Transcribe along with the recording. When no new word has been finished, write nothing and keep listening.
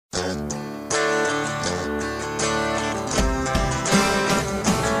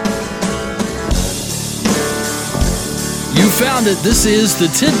found it. This is the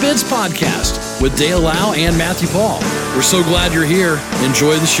Tidbits Podcast with Dale Lau and Matthew Paul. We're so glad you're here.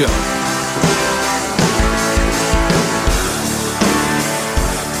 Enjoy the show.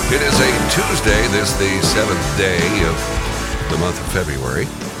 It is a Tuesday. This is the 7th day of the month of February.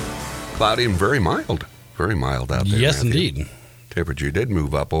 Cloudy and very mild. Very mild out there. Yes, Matthew. indeed. Temperature did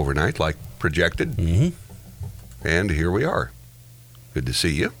move up overnight like projected. Mm-hmm. And here we are. Good to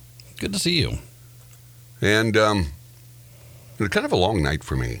see you. Good to see you. And it was kind of a long night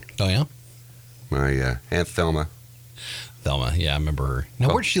for me. Oh, yeah? My Aunt Thelma. Thelma, yeah, I remember her. Now,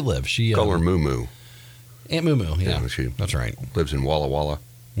 where'd she live? She Call her Moo Moo. Aunt Moo Moo, yeah. She that's right. lives in Walla Walla.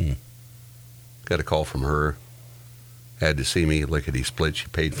 Got a call from her. Had to see me, lickety-split. She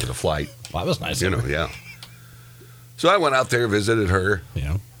paid for the flight. Well, that was nice. Yeah. So I went out there, visited her.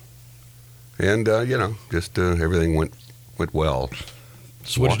 Yeah. And, just everything went well.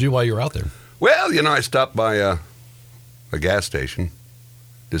 So what did you do while you were out there? Well, I stopped by a gas station.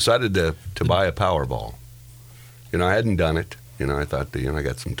 Decided to buy a Powerball. I hadn't done it. I thought, I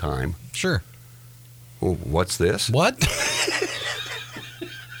got some time. Sure. Well, what's this? What?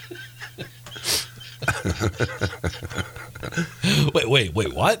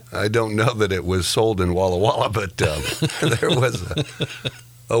 Wait, what? I don't know that it was sold in Walla Walla, but there was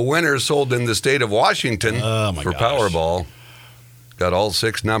a winner sold in the state of Washington for Powerball. Got all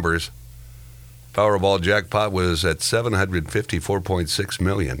 6 numbers. Powerball jackpot was at $754.6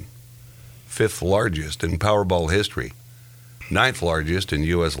 million. 5th largest in Powerball history. 9th largest in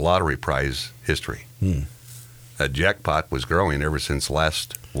U.S. lottery prize history. That jackpot was growing ever since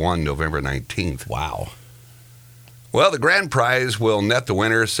last won November 19th. Wow. Well, the grand prize will net the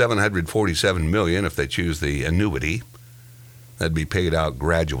winner $747 million if they choose the annuity. That'd be paid out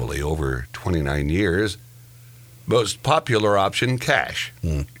gradually over 29 years. Most popular option, cash.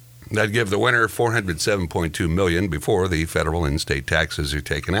 That'd give the winner $407.2 million before the federal and state taxes are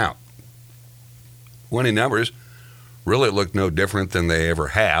taken out. Winning numbers really look no different than they ever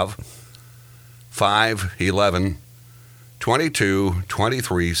have. 5, 11, 22,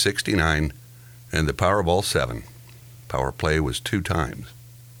 23, 69, and the Powerball 7. Power play was 2 times.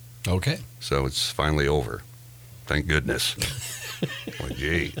 Okay. So it's finally over. Thank goodness. Well,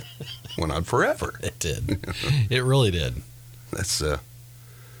 gee, went on forever. It did. It really did. That's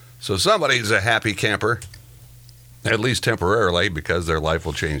so somebody's a happy camper, at least temporarily, because their life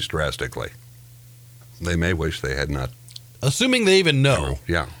will change drastically. They may wish they had not. Assuming they even know.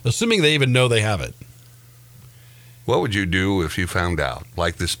 Yeah. Assuming they even know they have it. What would you do if you found out?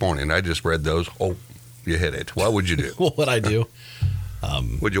 Like this morning, I just read those. Oh, you hit it. What would you do? What would I do?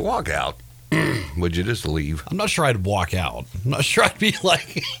 Would you walk out? Would you just leave? I'm not sure I'd walk out. I'm not sure I'd be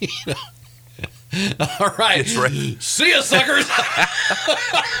like, all right, see ya, suckers.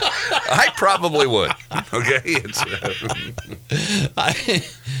 I probably would. Okay.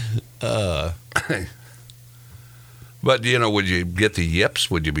 But, would you get the yips?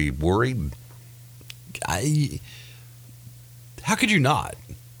 Would you be worried? How could you not?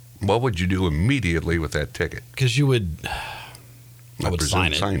 What would you do immediately with that ticket? Because you would, I would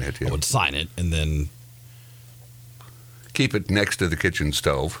sign it. Yeah. I would sign it and then keep it next to the kitchen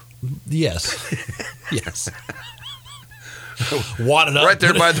stove. Yes. Yes. Wad it up. Right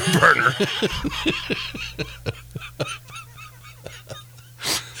there by the burner.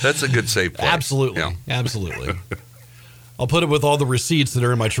 That's a good safe place. Absolutely. Yeah. Absolutely. I'll put it with all the receipts that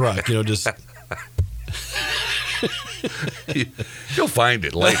are in my truck, just. You'll find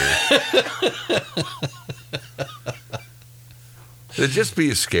it later. It'd just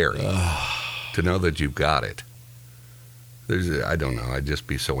be scary to know that you've got it. I don't know. I'd just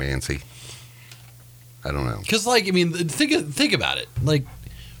be so antsy. I don't know. Because, think about it. Like,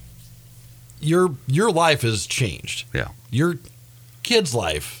 your life has changed. Yeah. Your kid's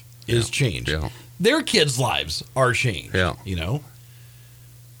life is changed. Yeah. Their kids' lives are changed. Yeah.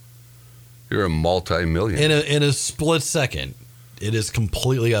 You're a multi-millionaire. In a split second, it is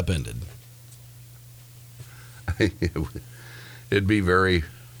completely upended. It'd be very,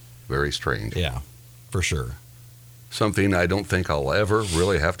 very strange. Yeah, for sure. Something I don't think I'll ever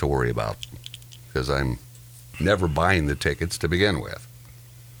really have to worry about because I'm never buying the tickets to begin with.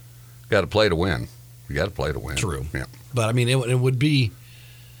 Got to play to win. You got to play to win. True. Yeah. But it would be.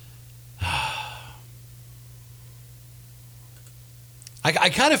 I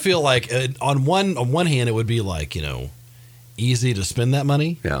kind of feel like on one hand it would be like easy to spend that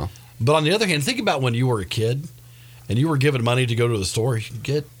money. Yeah. But on the other hand, think about when you were a kid and you were given money to go to the store.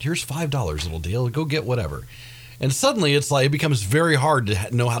 Here's $5, little deal. Go get whatever. And suddenly it's like it becomes very hard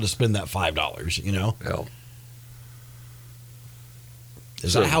to know how to spend that $5. Yeah.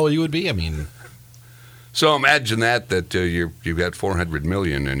 Is that how you would be? So imagine that you've got $400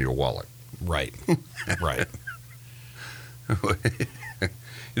 million in your wallet. Right. Right. You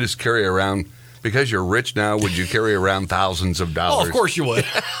just carry around, because you're rich now, would you carry around thousands of dollars? Oh, of course you would.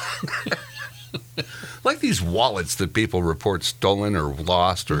 Like these wallets that people report stolen or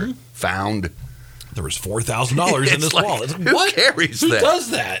lost or found. There was $4,000 in this like, wallet. Who carries Who that?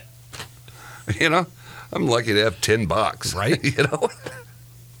 does that? You know, I'm lucky to have $10, Right? You know,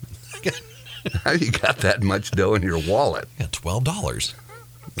 how you got that much dough in your wallet? Yeah, $12.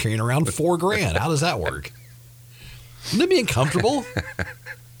 Carrying around $4,000. How does that work? Wouldn't it be uncomfortable?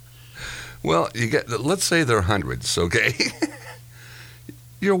 Well, let's say they're hundreds, okay?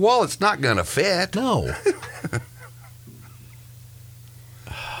 Your wallet's not going to fit. No.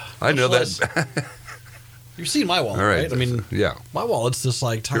 I know that. You've seen my wallet, All right. right? I mean, yeah. my wallet's just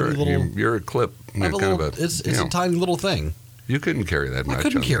like tiny little. You're a clip. I have a kind little- of a, it's you know, a tiny little thing. You couldn't carry that much. I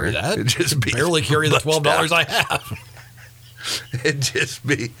couldn't on carry there. that. It'd just be Barely carry the bunched $12 out. I have. It'd just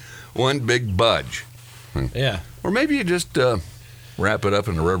be one big budge. Yeah. Or maybe you just wrap it up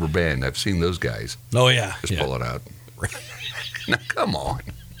in a rubber band. I've seen those guys. Oh yeah. Just Yeah. pull it out. Now, come on.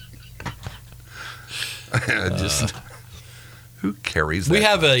 Just who carries that?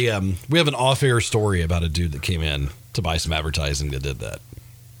 We have an off-air story about a dude that came in to buy some advertising that did that.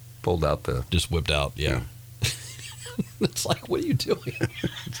 Pulled out the. Just whipped out. Yeah. It's like, what are you doing?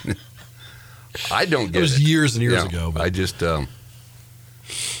 I don't get it. It was years and years Yeah, ago. But I just.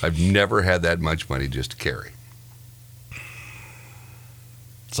 I've never had that much money just to carry.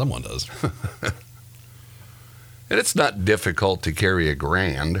 someone does. And it's not difficult to carry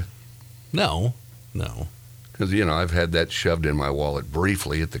 $1,000. No. Because, I've had that shoved in my wallet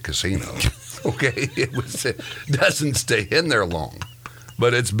briefly at the casino. Okay? It doesn't stay in there long,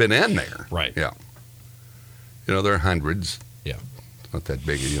 but it's been in there. Right. Yeah. There are hundreds. Yeah. It's not that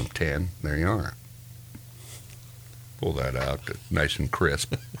big, 10. There you are. Pull that out, nice and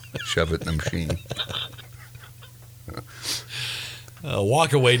crisp. Shove it in the machine.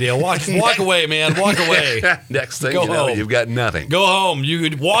 Walk away, Dale. Walk away, man. Walk away. Next thing Go you know, home. you've got nothing. Go home. You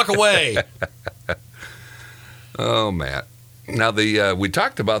could walk away. Oh, Matt. Now, we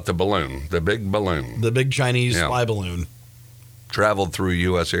talked about the balloon, the big balloon. The big Chinese Yeah. spy balloon. Traveled through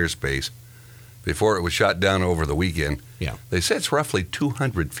U.S. airspace before it was shot down over the weekend. Yeah. They say it's roughly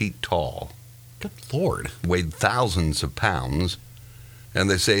 200 feet tall, Good Lord. weighed thousands of pounds, and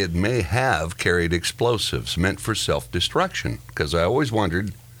they say it may have carried explosives meant for self-destruction. Because I always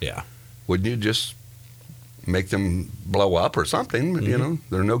wondered, Yeah. wouldn't you just make them blow up or something? Mm-hmm.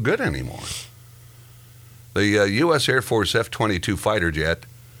 They're no good anymore. The U.S. Air Force F-22 fighter jet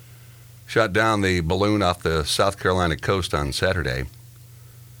shot down the balloon off the South Carolina coast on Saturday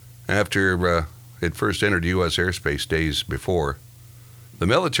after it first entered U.S. airspace days before. The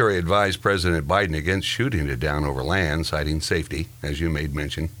military advised President Biden against shooting it down over land, citing safety, as you made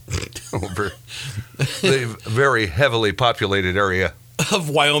mention, over the very heavily populated area. Of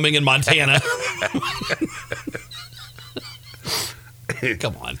Wyoming and Montana.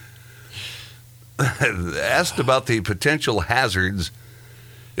 Come on. Asked about the potential hazards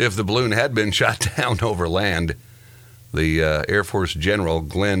if the balloon had been shot down over land, the Air Force General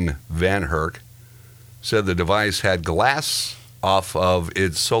Glenn Van Herk said the device had glass off of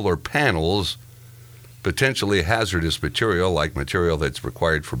its solar panels, potentially hazardous material like material that's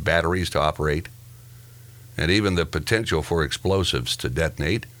required for batteries to operate, and even the potential for explosives to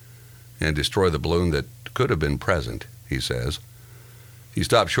detonate and destroy the balloon that could have been present, he says. He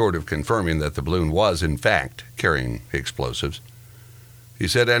stopped short of confirming that the balloon was, in fact, carrying explosives. He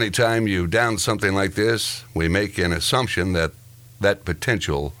said, anytime you down something like this, we make an assumption that that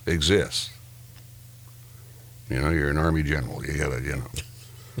potential exists. You're an Army general. You got to,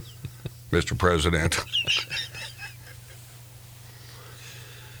 Mr. President.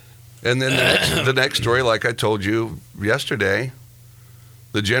 And then the next story, like I told you yesterday,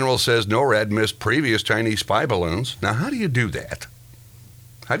 the general says NORAD missed previous Chinese spy balloons. Now, how do you do that?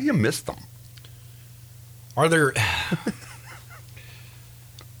 How do you miss them? Are there...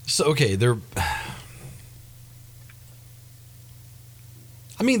 So, okay, they're...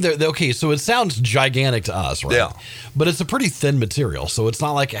 I mean, they're okay, so it sounds gigantic to us, right? Yeah. But it's a pretty thin material, so it's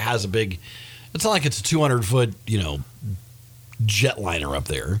not like it has a big... It's not like it's a 200-foot, jetliner up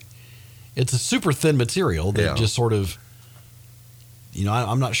there. It's a super thin material that just sort of...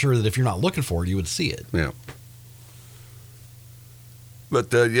 I'm not sure that if you're not looking for it, you would see it. Yeah.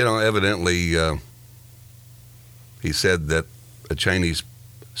 But, evidently, he said that a Chinese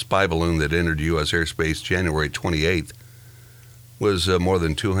spy balloon that entered U.S. airspace January 28th was more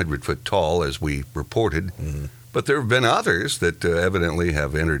than 200 foot tall, as we reported. Mm-hmm. But there have been others that evidently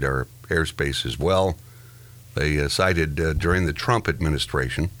have entered our airspace as well. They cited during the Trump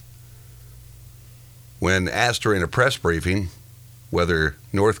administration. When asked during a press briefing whether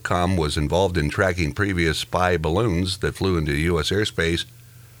Northcom was involved in tracking previous spy balloons that flew into U.S. airspace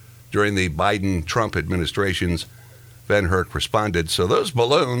during the Biden-Trump administrations, Van Herk responded, so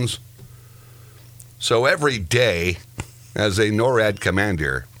every day as a NORAD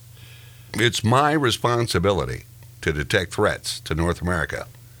commander, it's my responsibility to detect threats to North America.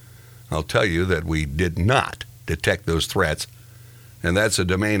 I'll tell you that we did not detect those threats, and that's a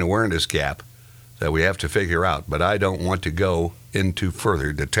domain awareness gap that we have to figure out, but I don't want to go into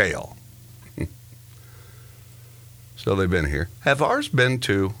further detail. So they've been here. Have ours been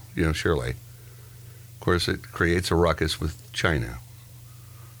to, surely. Of course, it creates a ruckus with China.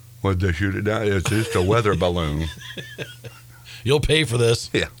 What'd they shoot it down? It's just a weather balloon. You'll pay for this.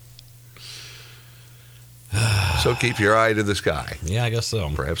 Yeah. So keep your eye to the sky. Yeah, I guess so.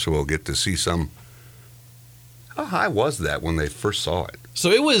 Perhaps we'll get to see some. How high was that when they first saw it? So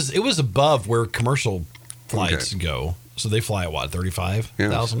it was above where commercial flights go. So they fly at what,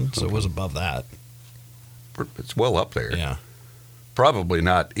 35,000? Yes. So it was above that. It's well up there. Yeah. Probably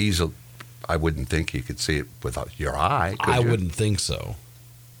not easily. I wouldn't think you could see it without your eye. I wouldn't think so.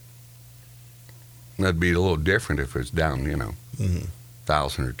 That'd be a little different if it's down,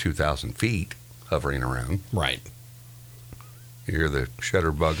 1,000 or 2,000 feet hovering around. Right. You hear the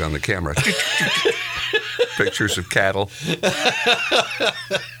shutterbug on the camera. Pictures of cattle.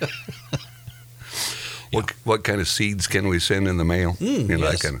 What kind of seeds can we send in the mail?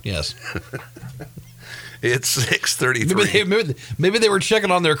 Yes. It's 6:33. Maybe they were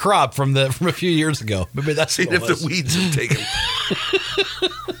checking on their crop from a few years ago. Maybe that's see if the weeds have taken.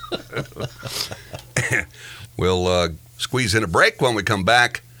 We'll squeeze in a break when we come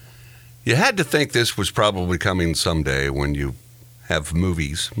back. You had to think this was probably coming someday when you have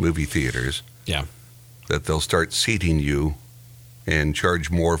movie theaters. Yeah. That they'll start seating you and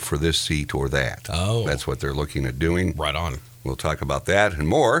charge more for this seat or that. Oh. That's what they're looking at doing. Right on. We'll talk about that and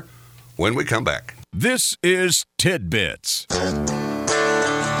more when we come back. This is Tidbits.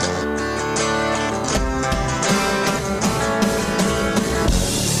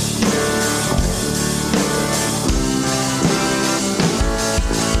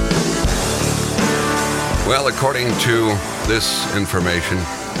 Well, according to this information,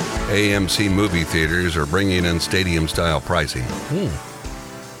 AMC movie theaters are bringing in stadium-style pricing.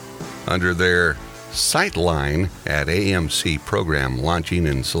 Under their Sightline at AMC program launching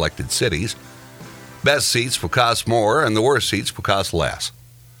in selected cities, best seats will cost more and the worst seats will cost less.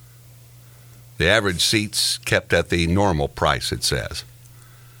 The average seats kept at the normal price, it says.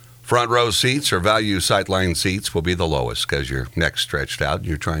 Front row seats or value Sightline seats will be the lowest because your neck's stretched out and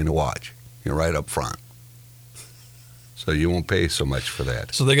you're trying to watch. You're right up front. So you won't pay so much for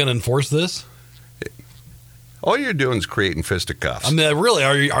that. So they're going to enforce this? All you're doing is creating fisticuffs. I mean, really,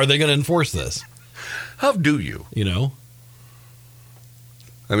 are they going to enforce this? How do you?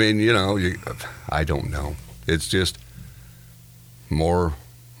 I mean, I don't know. It's just more.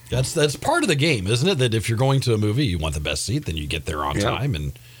 That's part of the game, isn't it? That if you're going to a movie, you want the best seat, then you get there on time,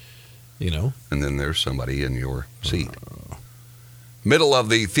 and And then there's somebody in your seat. Middle of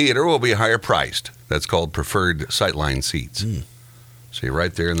the theater will be higher priced. That's called preferred Sightline seats. So you're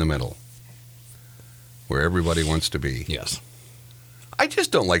right there in the middle, where everybody wants to be. Yes. I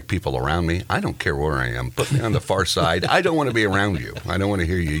just don't like people around me. I don't care where I am. Put me on the far side. I don't want to be around you. I don't want to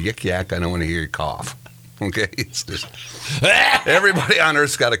hear you yik yak. I don't want to hear you cough. Okay? It's just everybody on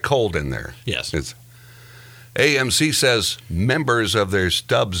earth's got a cold in there. Yes. AMC says members of their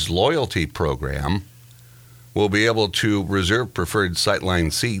Stubbs loyalty program will be able to reserve preferred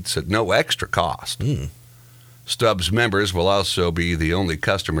Sightline seats at no extra cost. Stubbs members will also be the only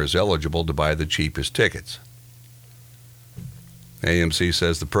customers eligible to buy the cheapest tickets. AMC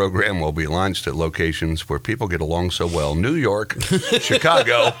says the program will be launched at locations where people get along so well. New York,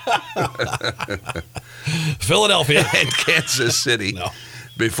 Chicago, Philadelphia, and Kansas City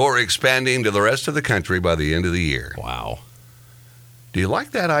before expanding to the rest of the country by the end of the year. Wow. Do you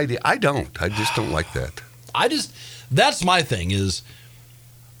like that idea? I don't. I just don't like that. That's my thing is,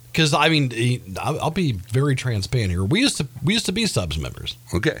 because I mean, I'll be very transparent here. We used to be Stubbs members.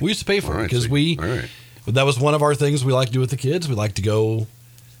 Okay. We used to pay for it because right. That was one of our things we like to do with the kids. We like to go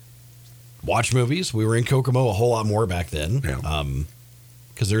watch movies. We were in Kokomo a whole lot more back then.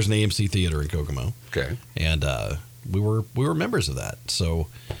 Because there's an AMC theater in Kokomo. Okay. And we were members of that. So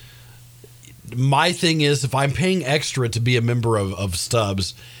my thing is, if I'm paying extra to be a member of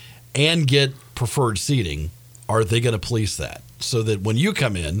Stubbs and get preferred seating, are they going to police that? So that when you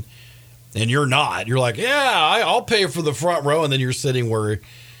come in and you're not, you're like, yeah, I'll pay for the front row, and then you're sitting where,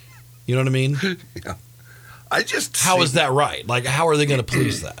 you know what I mean? Yeah. How is that right? Like, how are they going to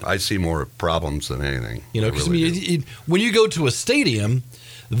police that? I see more problems than anything. You know, because when you go to a stadium,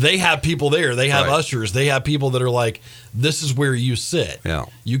 they have people there. They have ushers. They have people that are like, this is where you sit. Yeah.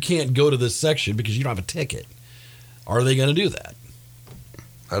 You can't go to this section because you don't have a ticket. Are they going to do that?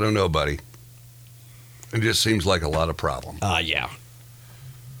 I don't know, buddy. It just seems like a lot of problem. Yeah.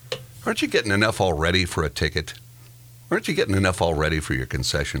 Aren't you getting enough already for a ticket? Aren't you getting enough already for your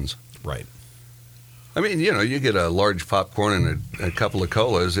concessions? Right. I mean, you know, you get a large popcorn and a couple of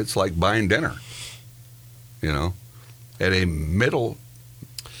colas, it's like buying dinner, you know, at a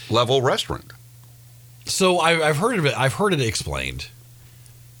middle-level restaurant. So I've heard of it. I've heard it explained,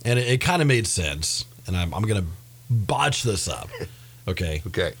 and it kind of made sense. And I'm going to botch this up, okay?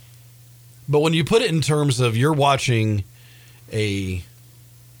 Okay. But when you put it in terms of you're watching in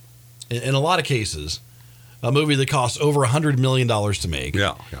a lot of cases, a movie that costs over $100 million to make.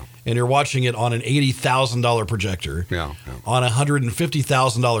 Yeah. And you're watching it on an $80,000 projector. Yeah. On a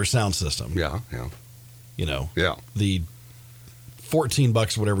 $150,000 sound system. Yeah. You know. Yeah. The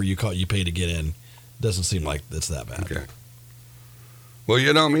 $14 whatever you pay to get in doesn't seem like it's that bad. Okay. Well,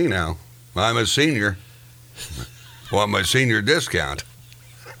 you know me now. I'm a senior. Want my senior discount.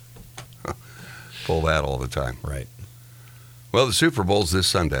 Pull that all the time. Right. Well, the Super Bowl's this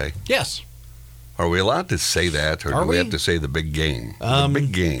Sunday. Yes. Are we allowed to say that, or do we have to say the big game? The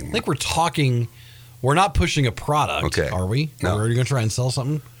big game. I think we're not pushing a product, Okay. Are we? No. Or are you going to try and sell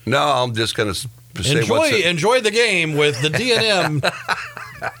something? No, I'm just going to say Enjoy the game with the D&M.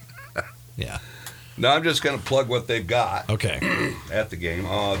 Yeah. No, I'm just going to plug what they've got. Okay. At the game.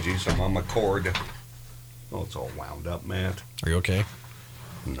 Oh, geez, I'm on my cord. Oh, it's all wound up, Matt. Are you okay?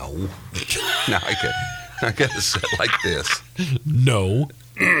 No. No, I got to sit like this. No.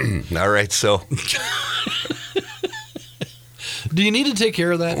 All right, so. Do you need to take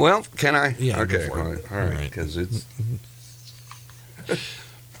care of that? Well, can I? Yeah. Okay. Go for it. All right. Because it's.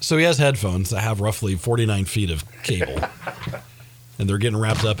 So he has headphones that have roughly 49 feet of cable, and they're getting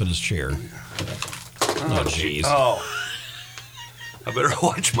wrapped up in his chair. Oh, jeez. Oh. I better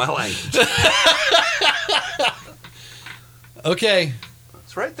watch my language. Okay.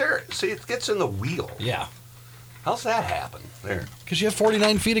 It's right there. See, it gets in the wheel. Yeah. How's that happen? There. Because you have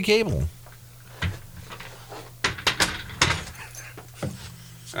 49 feet of cable.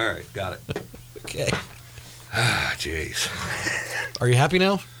 All right, got it. Okay. Ah, jeez. Are you happy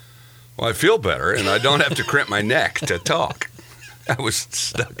now? Well, I feel better, and I don't have to crimp my neck to talk. I was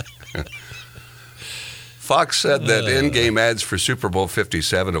stuck. Fox said that in-game ads for Super Bowl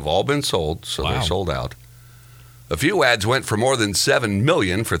 57 have all been sold, so they're sold out. A few ads went for more than $7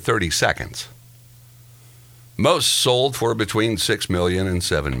 million for 30 seconds. Most sold for between $6 million and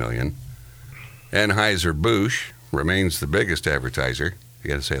 $7 million. Anheuser-Busch remains the biggest advertiser. You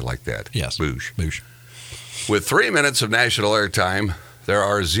got to say it like that. Yes. Busch. Busch. With 3 minutes of national airtime, there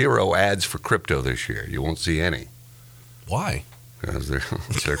are 0 ads for crypto this year. You won't see any. Why? Because they're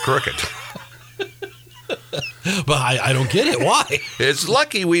crooked. But I don't get it. Why? It's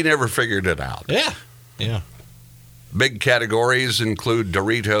lucky we never figured it out. Yeah. Yeah. Big categories include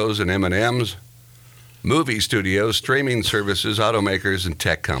Doritos and M&Ms, movie studios, streaming services, automakers, and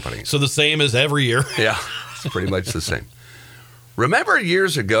tech companies. So the same as every year. Yeah, it's pretty much the same. Remember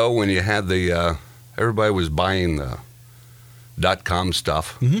years ago when you had the everybody was buying the .com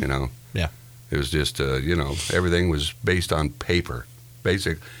stuff, you know? Yeah. It was just, everything was based on paper.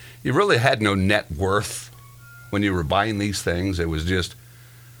 Basic. You really had no net worth when you were buying these things. It was just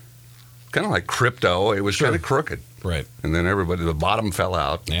kind of like crypto. It was kind of crooked. Right. And then the bottom fell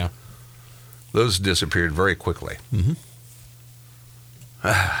out. Yeah. Those disappeared very quickly. Mm-hmm.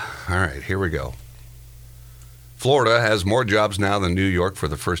 All right, here we go. Florida has more jobs now than New York for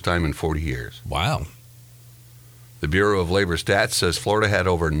the first time in 40 years. Wow. The Bureau of Labor Stats says Florida had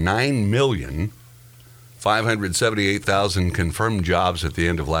over 9,578,000 confirmed jobs at the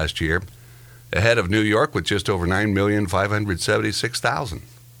end of last year, ahead of New York with just over 9,576,000.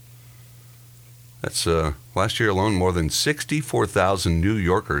 That's last year alone, more than 64,000 New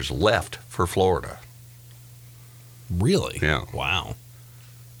Yorkers left for Florida. Really? Yeah. Wow.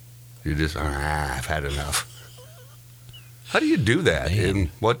 You just, I've had enough. How do you do that? Man.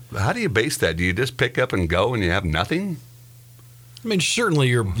 And how do you base that? Do you just pick up and go and you have nothing? I mean,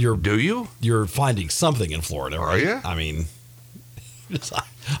 certainly Do you? you're finding something in Florida, Are right? you? I mean,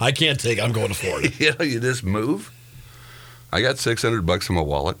 I can't take it. I'm going to Florida. You just move. I got $600 in my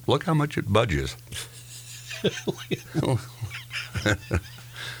wallet. Look how much it budges.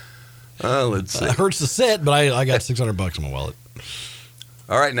 Let's see. It hurts to sit, but I got $600 in my wallet.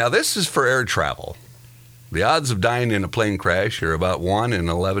 All right, now this is for air travel. The odds of dying in a plane crash are about 1 in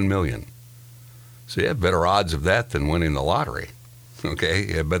 11 million. So you have better odds of that than winning the lottery.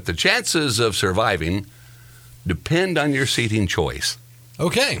 Okay, yeah, but the chances of surviving depend on your seating choice.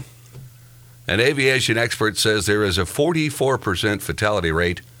 Okay. An aviation expert says there is a 44% fatality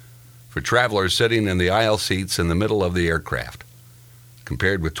rate for travelers sitting in the aisle seats in the middle of the aircraft,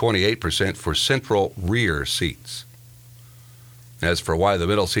 compared with 28% for central rear seats. As for why the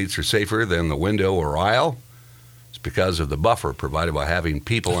middle seats are safer than the window or aisle, it's because of the buffer provided by having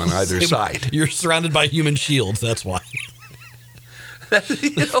people on either side. You're surrounded by human shields, that's why.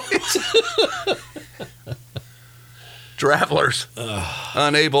 Travelers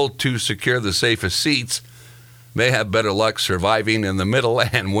unable to secure the safest seats may have better luck surviving in the middle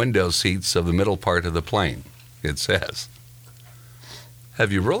and window seats of the middle part of the plane, it says.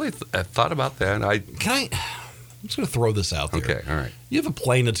 Have you really thought about that? I'm just going to throw this out there. Okay, all right. You have a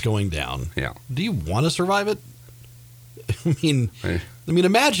plane that's going down. Yeah. Do you want to survive it? I mean,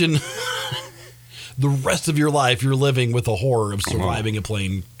 imagine the rest of your life you're living with the horror of surviving a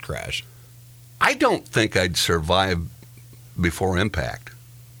plane crash. I don't think I'd survive before impact.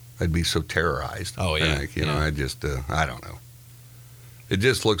 I'd be so terrorized. Oh, yeah. I just, I don't know. It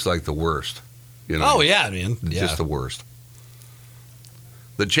just looks like the worst. Oh, yeah, man. It's just the worst.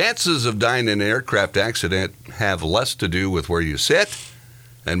 The chances of dying in an aircraft accident have less to do with where you sit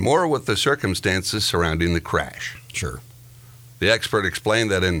and more with the circumstances surrounding the crash. Sure. The expert explained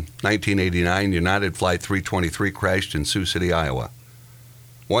that in 1989, United Flight 323 crashed in Sioux City, Iowa.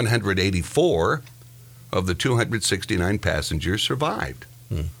 184 of the 269 passengers survived,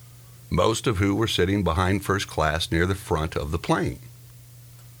 most of who were sitting behind first class near the front of the plane.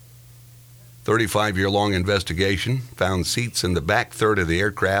 35-year-long investigation found seats in the back third of the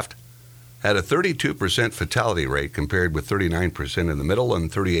aircraft had a 32% fatality rate compared with 39% in the middle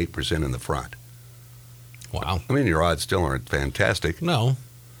and 38% in the front. Wow. I mean, your odds still aren't fantastic. No.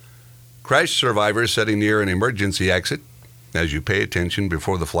 Crash survivors sitting near an emergency exit, as you pay attention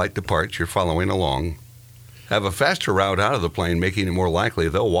before the flight departs, you're following along, have a faster route out of the plane, making it more likely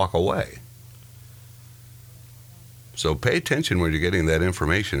they'll walk away. So pay attention when you're getting that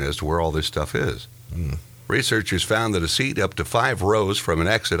information as to where all this stuff is. Researchers found that a seat up to 5 rows from an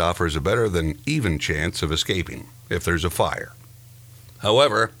exit offers a better than even chance of escaping if there's a fire.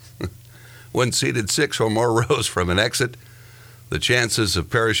 However, when seated 6 or more rows from an exit, the chances of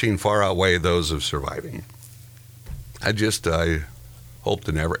perishing far outweigh those of surviving. I hope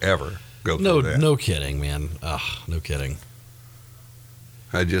to never, ever go through that. No kidding, man. No kidding.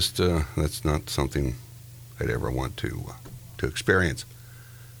 That's not something I'd ever want to experience.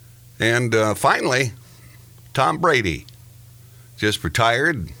 And finally, Tom Brady just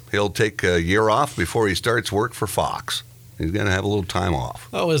retired. He'll take a year off before he starts work for Fox. He's going to have a little time off.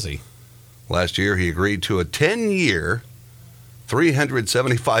 Oh, is he? Last year, he agreed to a 10-year,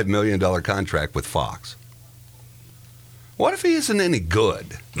 $375 million contract with Fox. What if he isn't any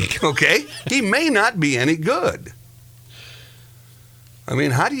good? Okay? He may not be any good. I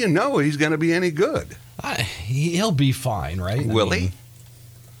mean, how do you know he's going to be any good? He'll be fine, right? Will he?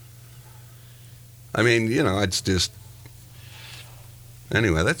 I mean, it's just...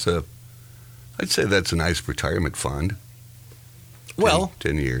 Anyway, I'd say that's a nice retirement fund. Well,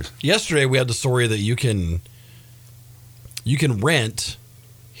 10 years. Yesterday we had the story that you can rent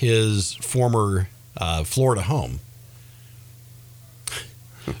his former Florida home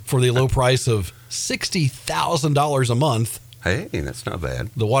for the low price of $60,000 a month. Hey, that's not bad.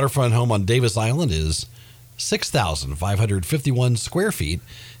 The waterfront home on Davis Island is 6,551 square feet,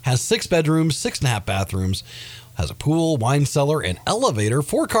 has 6 bedrooms, 6.5 bathrooms, has a pool, wine cellar, an elevator,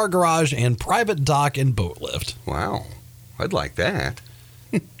 4-car garage, and private dock and boat lift. Wow. I'd like that.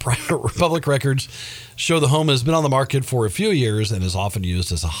 Public records show the home has been on the market for a few years and is often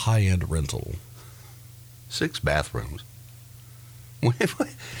used as a high-end rental. 6 bathrooms.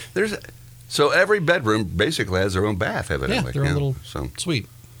 So every bedroom basically has their own bath, evidently. Yeah, their own little suite.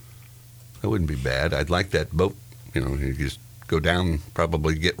 That wouldn't be bad. I'd like that boat. You just go down,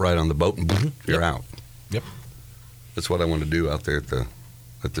 probably get right on the boat, and you're out. Yep. That's what I want to do out there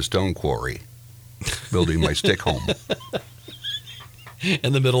at the stone quarry, building my stick home.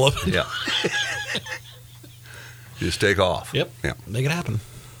 In the middle of it. Yeah. Just take off. Yep. Yeah. Make it happen.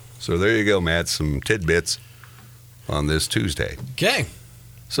 So there you go, Matt. Some tidbits on this Tuesday. Okay.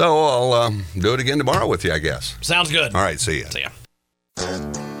 So I'll do it again tomorrow with you, I guess. Sounds good. All right. See ya. See ya.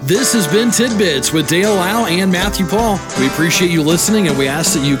 This has been Tidbits with Dale Lau and Matthew Paul. We appreciate you listening, and we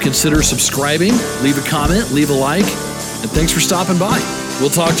ask that you consider subscribing, leave a comment, leave a like, and thanks for stopping by. We'll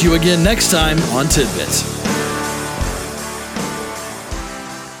talk to you again next time on Tidbits.